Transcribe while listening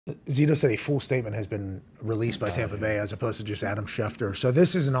Zito said a full statement has been released by Tampa Bay as opposed to just Adam Schefter. So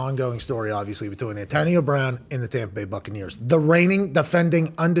this is an ongoing story, obviously, between Antonio Brown and the Tampa Bay Buccaneers. The reigning,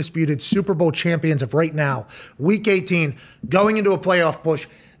 defending, undisputed Super Bowl champions of right now, Week 18, going into a playoff push.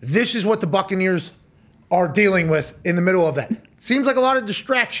 This is what the Buccaneers are dealing with in the middle of that. Seems like a lot of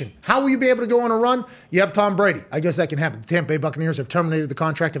distraction. How will you be able to go on a run? You have Tom Brady. I guess that can happen. The Tampa Bay Buccaneers have terminated the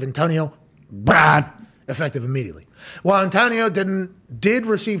contract of Antonio Brown, effective immediately. While Antonio did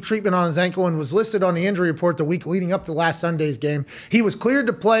receive treatment on his ankle and was listed on the injury report the week leading up to last Sunday's game, he was cleared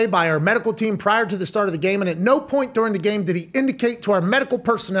to play by our medical team prior to the start of the game, and at no point during the game did he indicate to our medical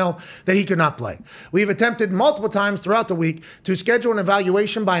personnel that he could not play. We have attempted multiple times throughout the week to schedule an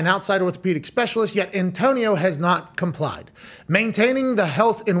evaluation by an outside orthopedic specialist, yet Antonio has not complied. Maintaining the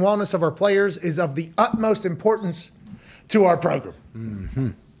health and wellness of our players is of the utmost importance to our program. Mm-hmm.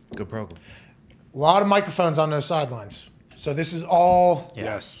 Good program. A lot of microphones on those sidelines. So this is all,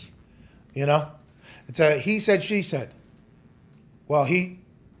 yes. You know, it's a he said, she said. Well, he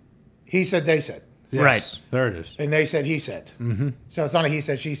said, they said. Yes. Right. There it is. And they said, he said. Mm-hmm. So it's not a he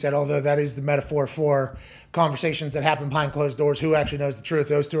said, she said, although that is the metaphor for conversations that happen behind closed doors. Who actually knows the truth?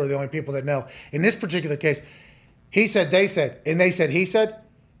 Those two are the only people that know. In this particular case, he said, they said, and they said, he said,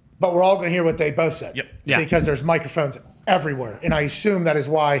 but we're all going to hear what they both said. Yep. Yeah. Because there's microphones everywhere. And I assume that is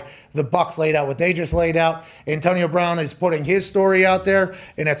why the Bucs laid out what they just laid out. Antonio Brown is putting his story out there,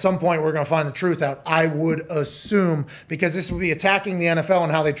 and at some point we're going to find the truth out, I would assume, because this would be attacking the NFL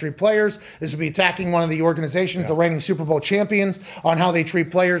and how they treat players. This would be attacking one of the organizations, the reigning Super Bowl champions, on how they treat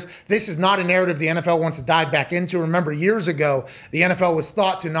players. This is not a narrative the NFL wants to dive back into. Remember, years ago, the NFL was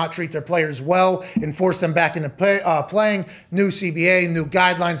thought to not treat their players well and force them back into playing. New CBA, new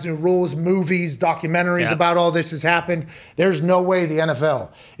guidelines, new rules, movies, documentaries about all this has happened. There's no way the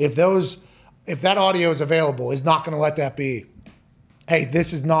NFL, if that audio is available, is not going to let that be, hey,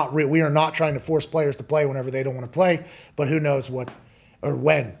 this is not real. We are not trying to force players to play whenever they don't want to play, but who knows what or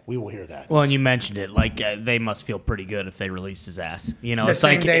when we will hear that. Well, and you mentioned it, like they must feel pretty good if they released his ass. You know, the it's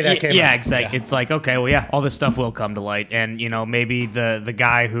same like, day that came out. Exactly. Yeah. It's like, okay, well, yeah, all this stuff will come to light, and you know, maybe the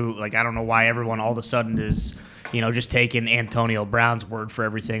guy who, like, I don't know why everyone all of a sudden is, you know, just taking Antonio Brown's word for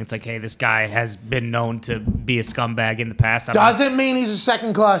everything. It's like, hey, this guy has been known to be a scumbag in the past. Doesn't mean he's a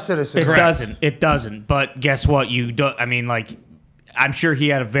second-class citizen. It doesn't. But guess what? I mean, like, I'm sure he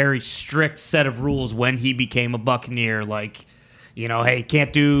had a very strict set of rules when he became a Buccaneer. Like, you know, hey,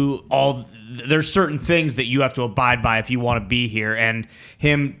 can't do all. There's certain things that you have to abide by if you want to be here. And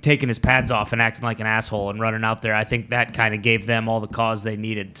him taking his pads off and acting like an asshole and running out there, I think that kind of gave them all the cause they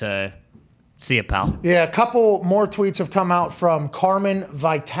needed to. See you, pal. Yeah, a couple more tweets have come out from Carmen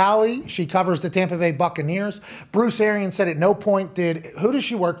Vitale. She covers the Tampa Bay Buccaneers. Bruce Arians said at no point did... Who does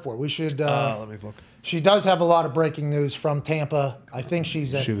she work for? We should... let me look. She does have a lot of breaking news from Tampa. I think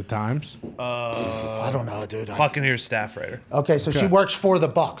she's at... Is she the Times? I don't know, dude. Buccaneers staff writer. Okay, so she works for the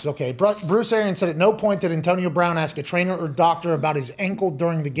Bucs. Okay, Bruce Arians said at no point did Antonio Brown ask a trainer or doctor about his ankle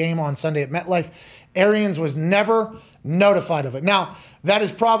during the game on Sunday at MetLife. Arians was never notified of it. Now, that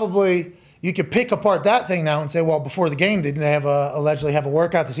is probably... You could pick apart that thing now and say, well, before the game, didn't they allegedly have a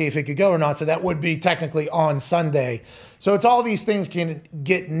workout to see if it could go or not? So that would be technically on Sunday. So it's all these things can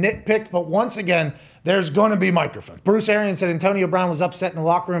get nitpicked, but once again, there's going to be microphones. Bruce Arians said Antonio Brown was upset in the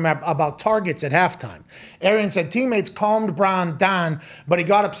locker room about targets at halftime. Arians said teammates calmed Brown down, but he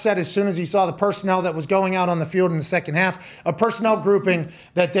got upset as soon as he saw the personnel that was going out on the field in the second half, a personnel grouping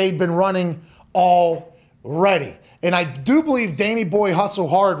that they'd been running already. And I do believe Danny Boy Hustle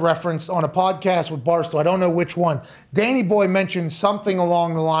Hard referenced on a podcast with Barstool. I don't know which one. Danny Boy mentioned something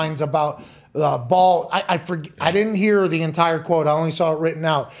along the lines about ball. I didn't hear the entire quote. I only saw it written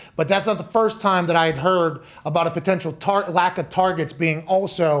out. But that's not the first time that I had heard about a potential lack of targets being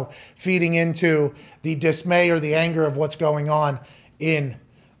also feeding into the dismay or the anger of what's going on in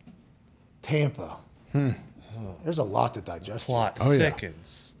Tampa. There's a lot to digest. Plot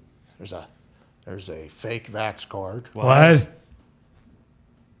thickens. There's a fake vax card. What?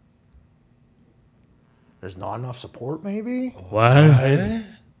 There's not enough support, maybe? What?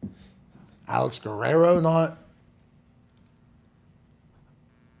 Alex Guerrero not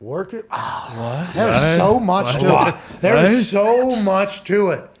working? What? There's so much to it. There's so much to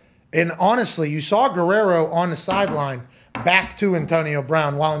it. And honestly, you saw Guerrero on the sideline back to Antonio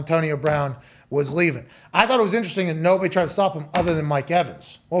Brown while Antonio Brown was leaving. I thought it was interesting that nobody tried to stop him other than Mike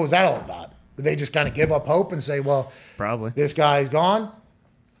Evans. What was that all about? Did they just kind of give up hope and say, well, probably this guy's gone?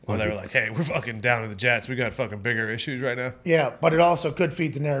 Well, they were like, hey, we're fucking down to the Jets. We got fucking bigger issues right now. Yeah, but it also could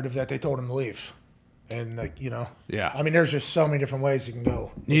feed the narrative that they told him to leave. And, like, you know. Yeah. I mean, there's just so many different ways you can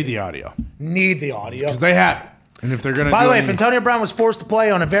go. Need the audio. Need the audio. Because they have it. And if they're going to By the way, if Antonio Brown was forced to play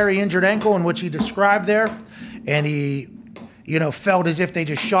on a very injured ankle, in which he described there, and he, felt as if they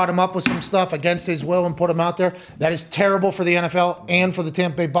just shot him up with some stuff against his will and put him out there, that is terrible for the NFL and for the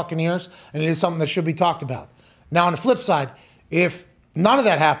Tampa Bay Buccaneers, and it is something that should be talked about. Now, on the flip side, if none of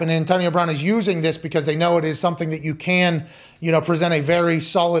that happened, and Antonio Brown is using this because they know it is something that you can, present a very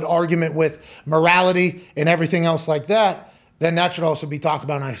solid argument with morality and everything else like that, then that should also be talked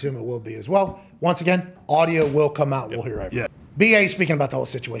about, and I assume it will be as well. Once again, audio will come out. We'll hear everything. BA, speaking about the whole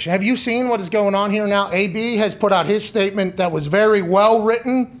situation, have you seen what is going on here now? AB has put out his statement that was very well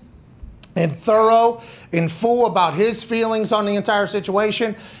written and thorough, in full about his feelings on the entire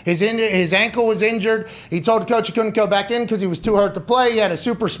situation. His ankle was injured. He told the coach he couldn't go back in because he was too hurt to play. He had a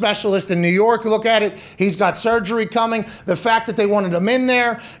super specialist in New York look at it. He's got surgery coming. The fact that they wanted him in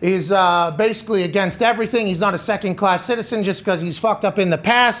there is basically against everything. He's not a second-class citizen just because he's fucked up in the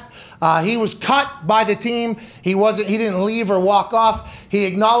past. He was cut by the team. He didn't leave or walk off. He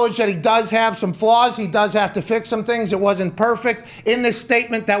acknowledged that he does have some flaws. He does have to fix some things. It wasn't perfect. In this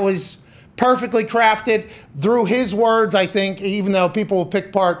statement that was perfectly crafted through his words, I think, even though people will pick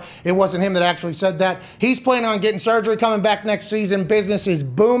apart, it wasn't him that actually said that. He's planning on getting surgery, coming back next season. Business is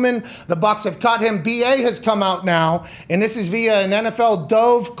booming. The Bucs have cut him. BA has come out now, and this is via an NFL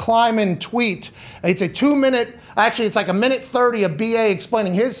Dove Kleiman tweet. It's a 2-minute, actually it's like a minute 30 of BA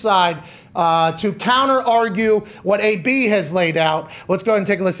explaining his side to counter-argue what AB has laid out. Let's go ahead and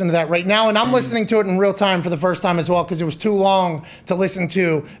take a listen to that right now. And I'm listening to it in real time for the first time as well because it was too long to listen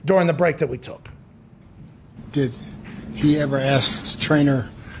to during the break that we took. Did he ever ask the trainer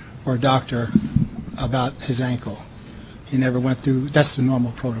or doctor about his ankle? He never went through. That's the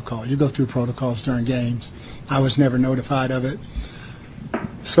normal protocol. You go through protocols during games. I was never notified of it.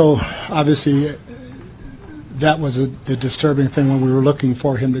 So obviously that was the disturbing thing when we were looking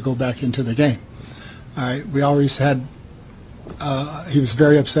for him to go back into the game. All right, we always had, he was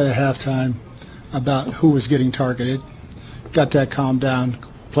very upset at halftime about who was getting targeted. Got that calmed down.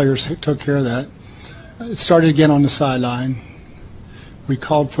 Players took care of that. It started again on the sideline. We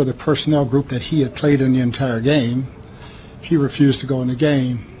called for the personnel group that he had played in the entire game. He refused to go in the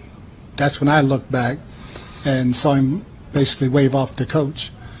game. That's when I looked back and saw him basically wave off the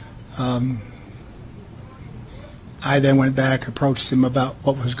coach. I then went back, approached him about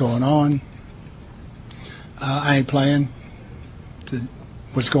what was going on. I ain't playing.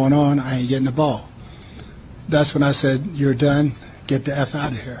 What's going on? I ain't getting the ball. That's when I said, "You're done. Get the F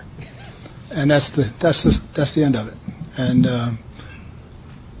out of here." And that's the end of it. And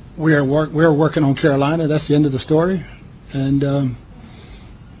we're working on Carolina. That's the end of the story. And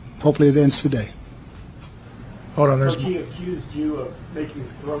hopefully it ends today. Hold on, So he accused you of making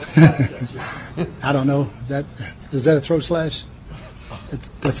throat slash at you. I don't know. Is that a throat slash?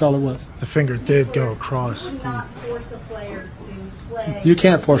 That's all it was. The finger did go across. You would not force a player to play. You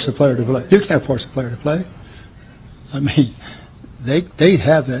can't force a player to play. You can't force a player to play. I mean, they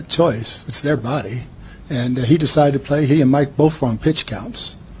have that choice. It's their body. And he decided to play. He and Mike both were on pitch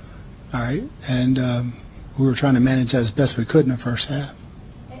counts. All right? And we were trying to manage that as best we could in the first half.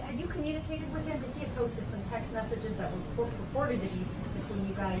 Have you communicated with him? Because he had posted some text messages that were purported to be between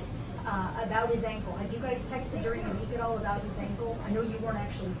you guys about his ankle. Had you guys texted during the week at all about his ankle? I know you weren't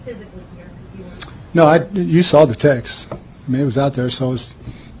actually physically here because you were. No, you saw the text. I mean, it was out there. So,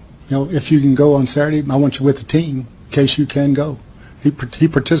 if you can go on Saturday, I want you with the team in case you can go. He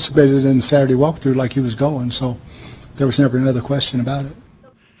participated in the Saturday walkthrough like he was going, so there was never another question about it.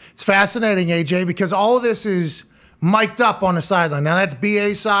 It's fascinating, AJ, because all of this is mic'd up on the sideline. Now, that's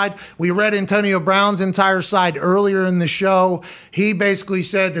BA's side. We read Antonio Brown's entire side earlier in the show. He basically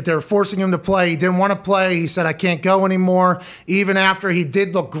said that they were forcing him to play. He didn't want to play. He said, "I can't go anymore." Even after he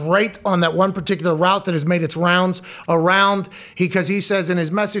did look great on that one particular route that has made its rounds around, because he says in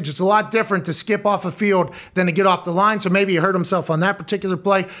his message, it's a lot different to skip off a field than to get off the line. So maybe he hurt himself on that particular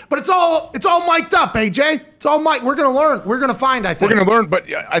play. But it's all mic'd up, AJ. It's all mic'd. We're going to learn. We're going to find, I think. We're going to learn, but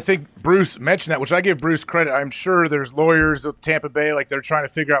I think Bruce mentioned that, which I give Bruce credit. I'm sure there's lawyers at Tampa Bay, like they're trying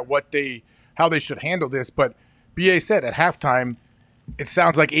to figure out how they should handle this. But BA said at halftime, it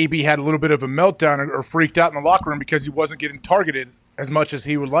sounds like AB had a little bit of a meltdown or freaked out in the locker room because he wasn't getting targeted as much as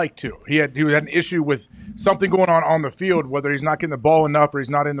he would like to. He had an issue with something going on the field, whether he's not getting the ball enough or he's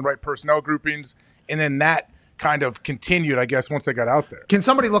not in the right personnel groupings, and then that kind of continued, I guess, once they got out there. Can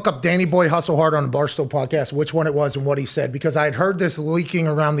somebody look up Danny Boy Hustle Hard on the Barstool podcast, which one it was and what he said? Because I had heard this leaking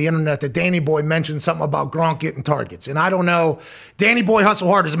around the internet that Danny Boy mentioned something about Gronk getting targets. And I don't know. Danny Boy Hustle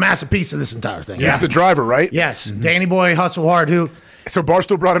Hard is a massive piece of this entire thing. He's the driver, right? Yes. Danny Boy Hustle Hard, who... So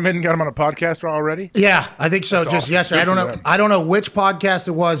Barstool brought him in and got him on a podcast already? Yeah, I think so. That's Just awesome. yesterday. I don't know which podcast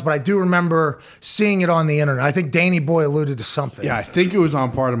it was, but I do remember seeing it on the internet. I think Danny Boy alluded to something. Yeah, I think it was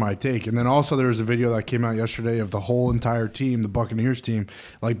on Part of My Take. And then also there was a video that came out yesterday of the whole entire team, the Buccaneers team,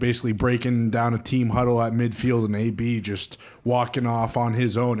 like basically breaking down a team huddle at midfield and AB just walking off on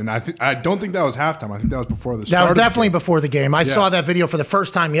his own. And I don't think that was halftime. I think that was before the start. That was definitely before the game. I saw that video for the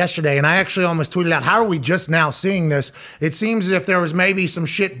first time yesterday, and I actually almost tweeted out, how are we just now seeing this? It seems as if there was maybe some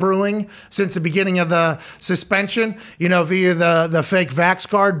shit brewing since the beginning of the suspension, via the fake Vax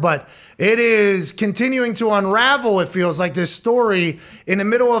card, but it is continuing to unravel, it feels like, this story in the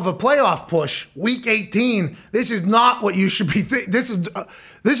middle of a playoff push, week 18. This is not what you should be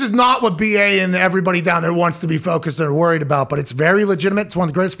this is not what BA and everybody down there wants to be focused or worried about, but it's very legitimate. It's one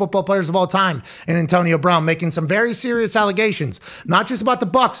of the greatest football players of all time, and Antonio Brown making some very serious allegations, not just about the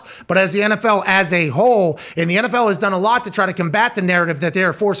Bucs, but as the NFL as a whole. And the NFL has done a lot to try to combat the narrative that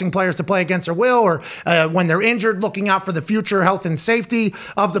they're forcing players to play against their will, or when they're injured, looking out for the future health and safety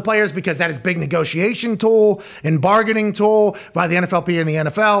of the players, because that is a big negotiation tool and bargaining tool by the NFLP and the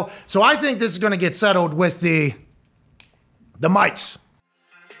NFL. So I think this is going to get settled with the mics.